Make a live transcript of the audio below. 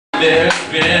There's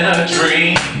been a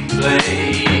dream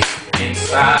play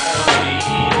inside of me.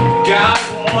 God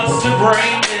wants to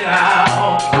bring it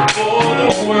out for the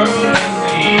world to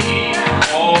see.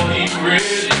 All He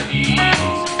really needs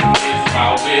is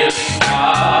my willing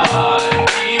heart.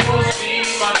 He will see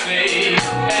my face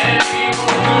and He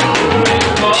will do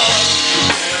His part. You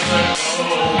never know.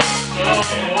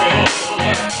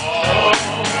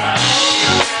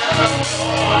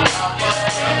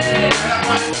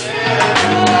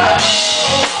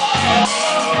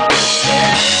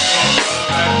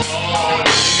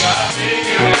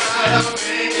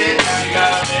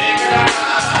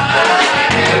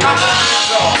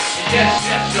 Yes,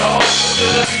 yes, y'all, to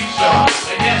the beach, y'all.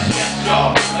 Yes, yes,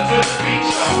 y'all, to the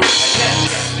beach, y'all. Yes,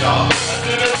 yes, y'all,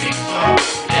 to the beach, y'all.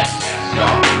 Yes, yes,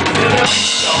 y'all, to the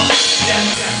beach, y'all. Yes,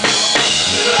 yes, y'all,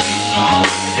 to the beach, y'all.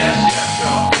 Yes, yes,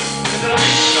 y'all, to the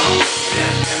beach, y'all.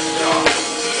 Yes, yes, y'all,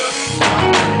 to the beach, y'all.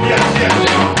 Yes,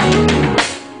 yes, y'all.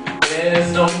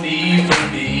 There's no need for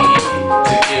me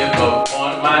to give up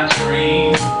on my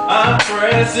dreams. I'm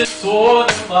pressing toward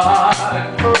the mark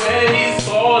where He's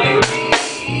calling me.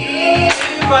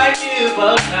 If I give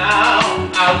up now,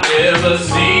 I'll never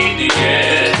see the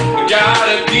end.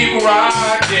 Gotta keep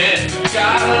rocking,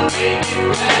 gotta make it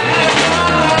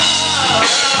last.